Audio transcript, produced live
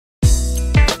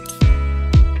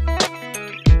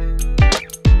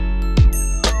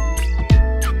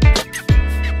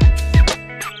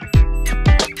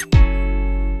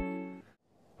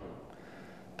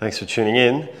Thanks for tuning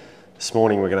in. This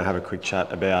morning we're going to have a quick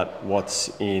chat about what's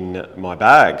in my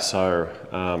bag. So,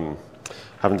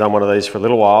 haven't done one of these for a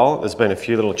little while. There's been a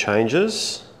few little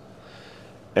changes,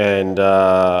 and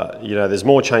there's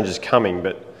more changes coming.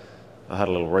 But I had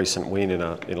a little recent win in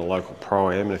a local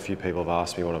pro-am, and a few people have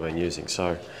asked me what I've been using.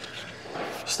 So,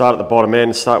 start at the bottom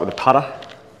end. Start with the putter.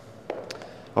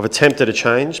 I've attempted a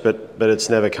change, but it's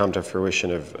never come to fruition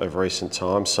of recent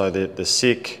times. So the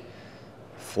SICK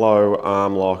Flow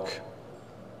arm lock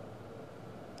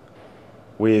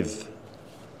with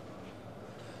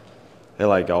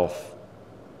LA Golf,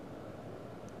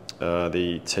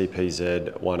 the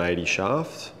TPZ 180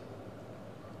 shaft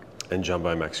and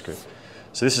Jumbo Max Grip.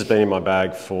 So this has been in my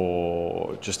bag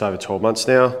for just over 12 months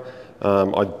now.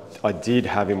 I did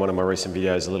have in one of my recent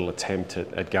videos a little attempt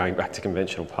at going back to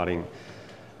conventional putting.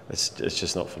 It's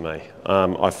just not for me.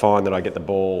 I find that I get the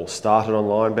ball started on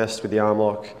line best with the arm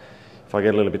lock. If I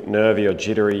get a little bit nervy or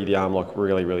jittery, the arm lock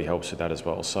really helps with that as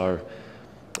well. So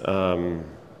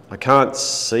I can't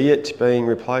see it being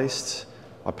replaced.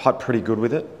 I putt pretty good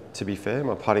with it, to be fair.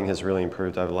 My putting has really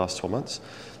improved over the last 12 months.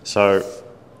 So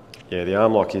yeah, the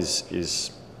arm lock it'll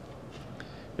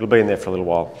be in there for a little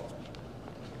while.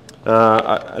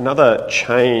 Another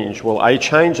change, a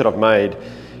change that I've made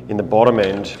in the bottom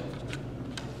end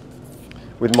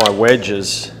with my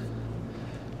wedges,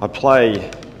 I play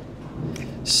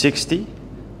 60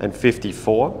 and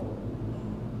 54.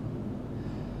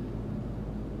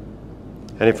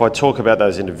 And if I talk about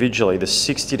those individually, the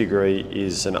 60 degree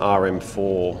is an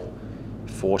RM4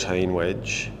 14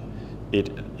 wedge. It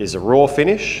is a raw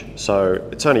finish, so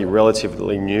it's only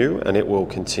relatively new and it will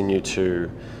continue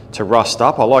to rust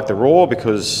up. I like the raw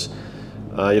because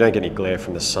you don't get any glare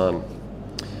from the sun.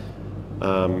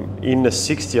 In the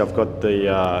 60, I've got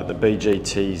the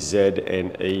BGT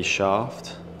ZNE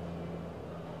shaft,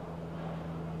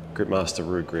 Gripmaster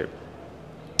Roo Grip.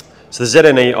 So the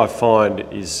ZNE I find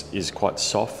is quite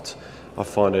soft. I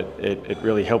find it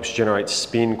really helps generate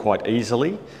spin quite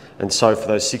easily. And so for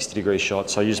those 60 degree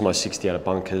shots, I use my 60 out of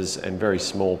bunkers and very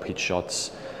small pitch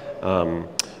shots. I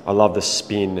love the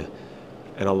spin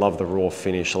and I love the raw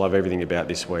finish. I love everything about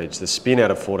this wedge. The spin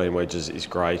out of 14 wedges is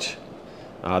great.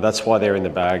 That's why they're in the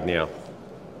bag now.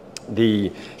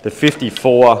 The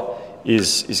 54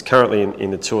 is currently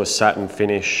in the Tour Satin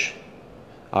finish,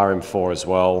 RM4 as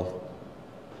well,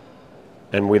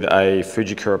 and with a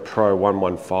Fujikura Pro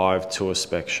 115 Tour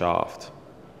Spec shaft.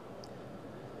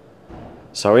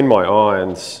 So in my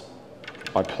irons,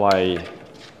 I play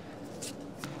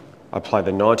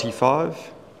the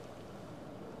 95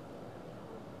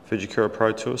 Fujikura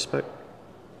Pro Tour Spec.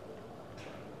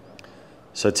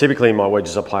 So typically in my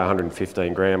wedges I play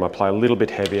 115 gram. I play a little bit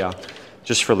heavier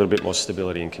just for a little bit more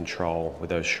stability and control with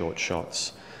those short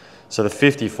shots. So the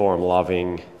 54 I'm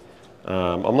loving.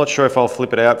 I'm not sure if I'll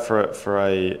flip it out for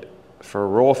a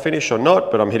raw finish or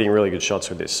not, but I'm hitting really good shots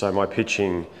with this. So my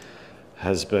pitching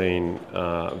has been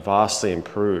vastly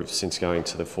improved since going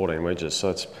to the 14 wedges.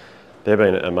 So they've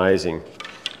been amazing.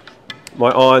 My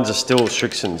irons are still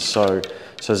Srixons, so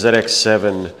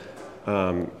ZX7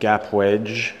 gap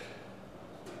wedge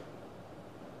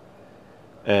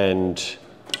and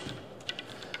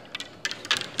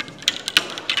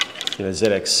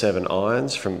ZX7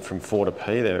 irons from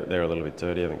 4-P. They're a little bit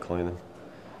dirty, I haven't cleaned them.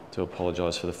 Do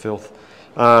apologise for the filth.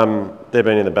 They've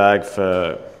been in the bag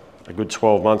for a good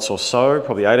 12 months or so,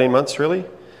 probably 18 months really.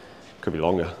 Could be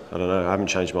longer, I don't know. I haven't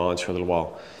changed my irons for a little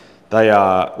while. They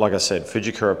are, like I said,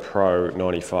 Fujikura Pro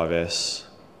 95S.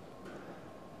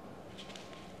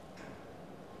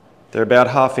 They're about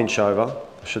 ½ inch over.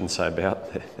 I shouldn't say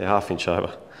about, they're ½ inch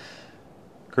over.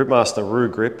 Gripmaster Roo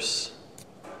grips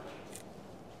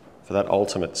for that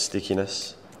ultimate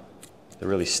stickiness. They're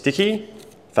really sticky,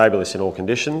 fabulous in all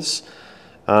conditions.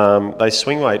 They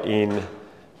swing weight in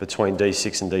between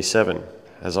D6 and D7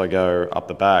 as I go up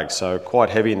the bag, so quite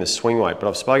heavy in the swing weight, but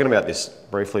I've spoken about this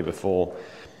briefly before.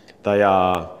 They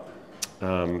are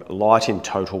light in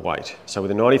total weight. So with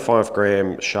a 95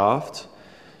 gram shaft,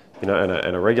 and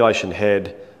a regulation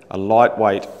head, a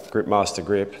lightweight Gripmaster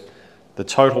grip, the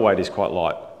total weight is quite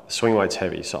light. The swing weight's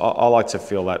heavy, so I like to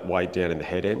feel that weight down in the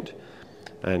head end.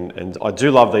 And I do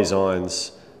love these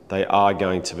irons. They are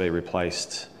going to be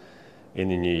replaced in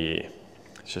the new year.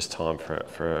 It's just time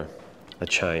for a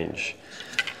change.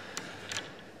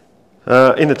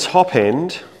 In the top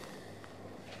end,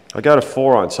 I go to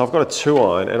 4 iron. So I've got a 2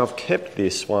 iron, and I've kept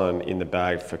this one in the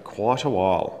bag for quite a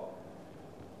while.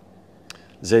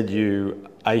 ZU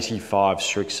 85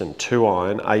 Srixon 2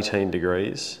 iron, 18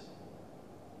 degrees,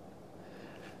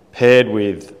 paired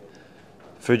with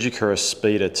Fujikura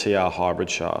Speeder TR hybrid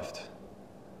shaft.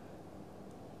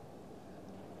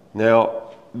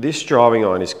 Now, this driving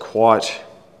iron is quite,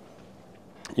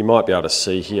 you might be able to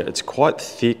see here, it's quite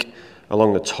thick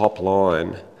along the top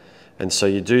line, and so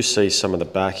you do see some of the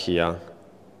back here.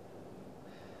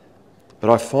 But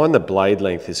I find the blade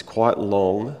length is quite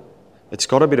long. It's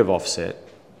got a bit of offset,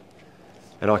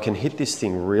 and I can hit this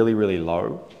thing really, really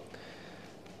low.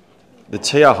 The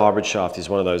TR hybrid shaft is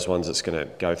one of those ones that's going to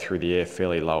go through the air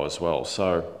fairly low as well.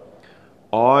 So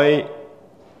I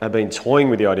have been toying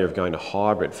with the idea of going to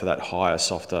hybrid for that higher,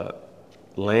 softer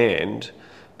land,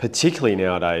 particularly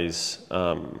nowadays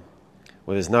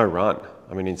where there's no run.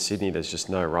 I mean, in Sydney, there's just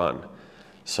no run.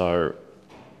 So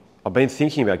I've been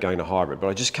thinking about going to hybrid, but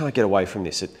I just can't get away from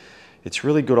this. It's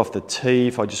really good off the tee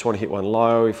if I just want to hit one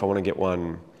low, if I want to get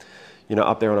one, you know,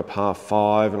 up there on a par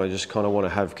 5, and I just kind of want to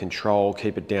have control,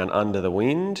 keep it down under the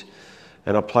wind.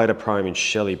 And I played a pro in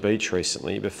Shelley Beach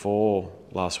recently before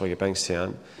last week at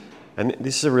Bankstown. And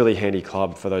this is a really handy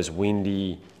club for those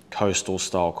windy coastal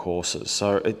style courses.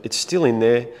 So it's still in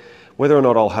there. Whether or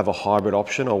not I'll have a hybrid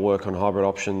option, I'll work on hybrid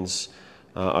options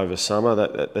over summer.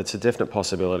 That's a definite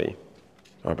possibility.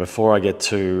 All right, before I get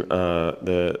to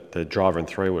the driver and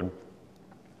 3-wood,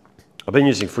 I've been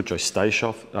using FootJoy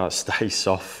Stay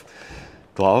Soft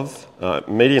glove,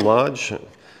 medium large.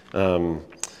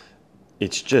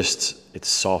 It's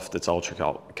soft, it's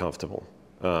ultra comfortable.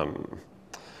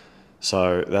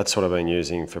 So that's what I've been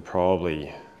using for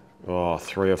probably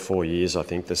 3 or 4 years, I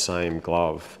think, the same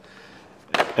glove.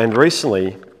 And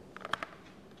recently,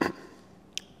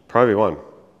 Pro V1.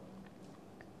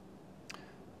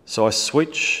 So I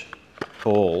switch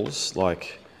balls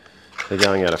like they're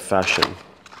going out of fashion.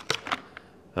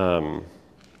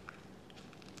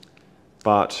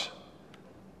 But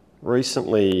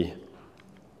recently,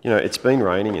 you know, it's been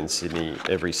raining in Sydney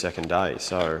every second day,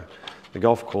 so the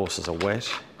golf courses are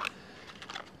wet.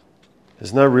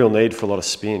 There's no real need for a lot of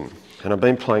spin. And I've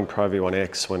been playing Pro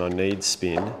V1X when I need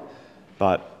spin,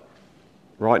 but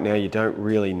right now you don't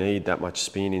really need that much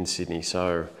spin in Sydney.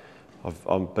 So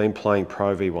I've been playing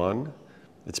Pro V1.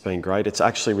 It's been great. It's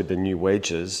actually with the new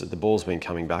wedges, the ball's been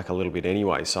coming back a little bit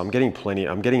anyway. So I'm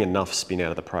getting enough spin out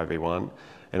of the Pro V1,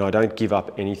 and I don't give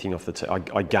up anything off the tee.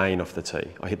 I gain off the tee.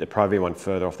 I hit the Pro V1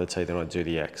 further off the tee than I do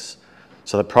the X.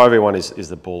 So the Pro V1 is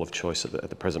the ball of choice at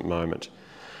the present moment.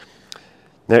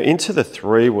 Now into the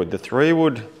 3-wood. The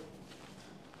 3-wood,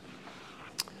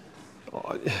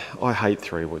 I hate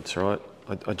 3-woods, right?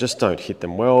 I just don't hit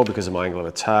them well because of my angle of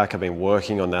attack. I've been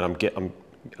working on that.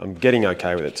 I'm getting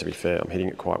okay with it, to be fair. I'm hitting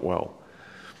it quite well.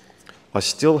 I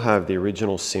still have the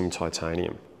original Sim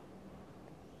Titanium.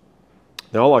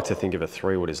 Now I like to think of a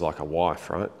 3-wood as like a wife,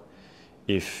 right?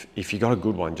 If you got a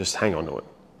good one, just hang on to it.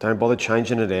 Don't bother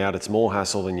changing it out. It's more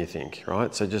hassle than you think,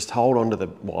 right? So just hold on to the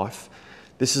wife.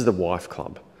 This is the wife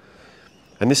club.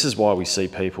 And this is why we see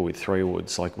people with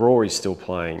 3-woods, like Rory's still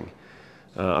playing.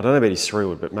 I don't know about his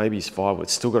 3-wood, but maybe his 5-wood.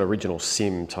 Still got original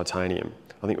Sim Titanium.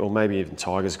 I think, or maybe even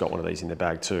Tiger's got one of these in their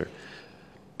bag too.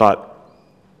 But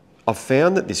I've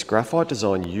found that this Graphite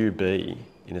Design UB in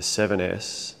a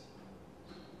 7S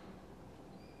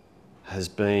has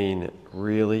been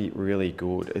really, really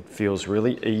good. It feels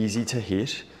really easy to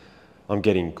hit. I'm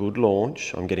getting good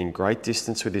launch. I'm getting great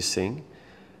distance with this thing.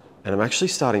 And I'm actually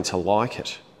starting to like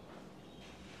it.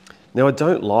 Now, I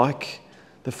don't like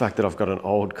the fact that I've got an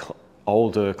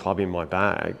older club in my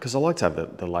bag because I like to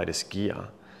have the latest gear.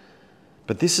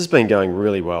 But this has been going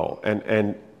really well.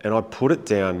 And I put it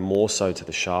down more so to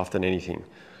the shaft than anything.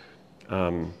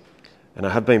 And I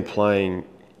have been playing,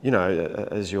 you know,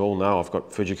 as you all know, I've got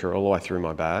Fujikura all the way through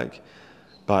my bag.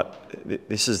 But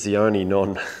this is the only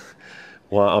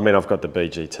well, I mean, I've got the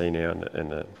BGT now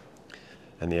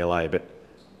and the LA, but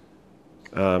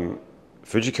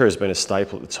Fujikura has been a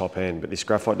staple at the top end, but this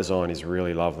Graphite Design is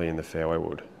really lovely in the fairway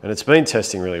wood. And it's been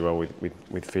testing really well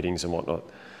with fittings and whatnot.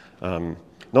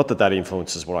 Not that that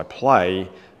influences what I play,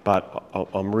 but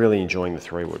I'm really enjoying the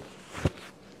 3-wood.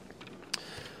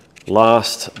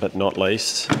 Last but not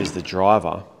least is the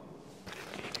driver.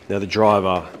 Now the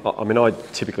driver, I mean, I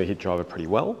typically hit driver pretty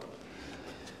well.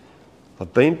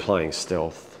 I've been playing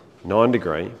Stealth, 9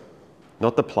 degree,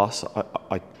 not the plus.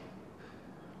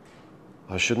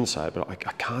 I shouldn't say it, but I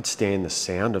can't stand the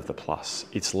sound of the plus.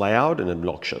 It's loud and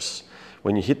obnoxious.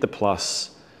 When you hit the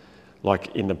plus,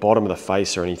 like in the bottom of the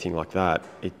face or anything like that,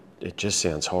 it just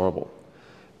sounds horrible.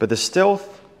 But the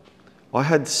Stealth, I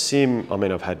had Sim, I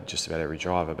mean, I've had just about every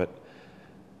driver, but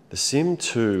the Sim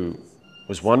 2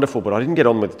 was wonderful, but I didn't get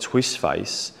on with twist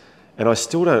face, and I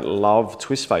still don't love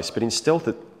twist face, but in Stealth,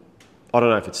 I don't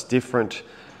know if it's different.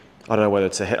 I don't know whether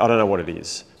it's I don't know what it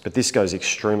is, but this goes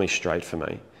extremely straight for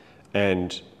me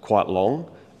and quite long,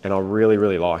 and I really,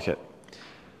 really like it.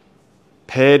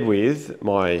 paired with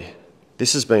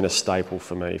this has been a staple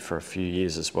for me for a few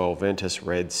years as well. Ventus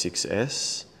Red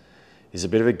 6S is a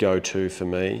bit of a go-to for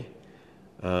me.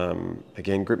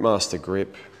 Again, Gripmaster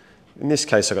grip. In this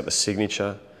case, I got the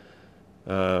Signature.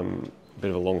 A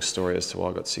bit of a long story as to why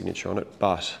I got Signature on it,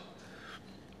 but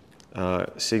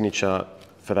Signature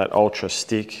for that ultra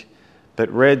stick.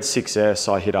 But Red 6S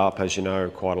I hit up, as you know,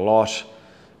 quite a lot.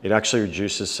 It actually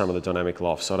reduces some of the dynamic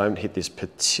loft, so I don't hit this.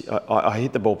 I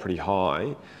hit the ball pretty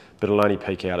high, but it'll only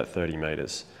peak out at 30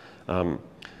 metres.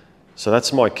 So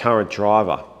that's my current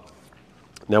driver.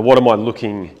 Now, what am I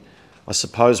looking? I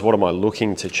suppose what am I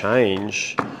looking to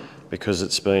change? Because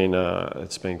it's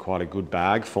been quite a good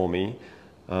bag for me.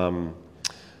 The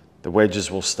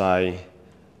wedges will stay.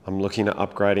 I'm looking at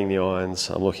upgrading the irons.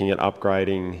 I'm looking at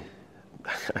upgrading,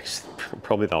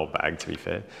 probably the whole bag to be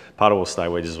fair. Putter will stay,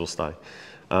 wedges will stay.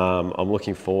 I'm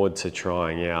looking forward to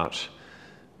trying out,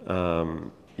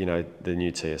 you know, the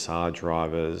new TSR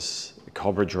drivers, the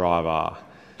Cobra driver,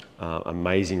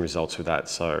 amazing results with that.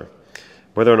 So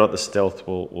whether or not the Stealth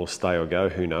will stay or go,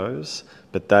 who knows?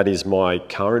 But that is my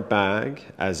current bag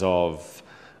as of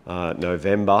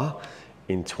November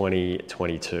in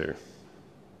 2022.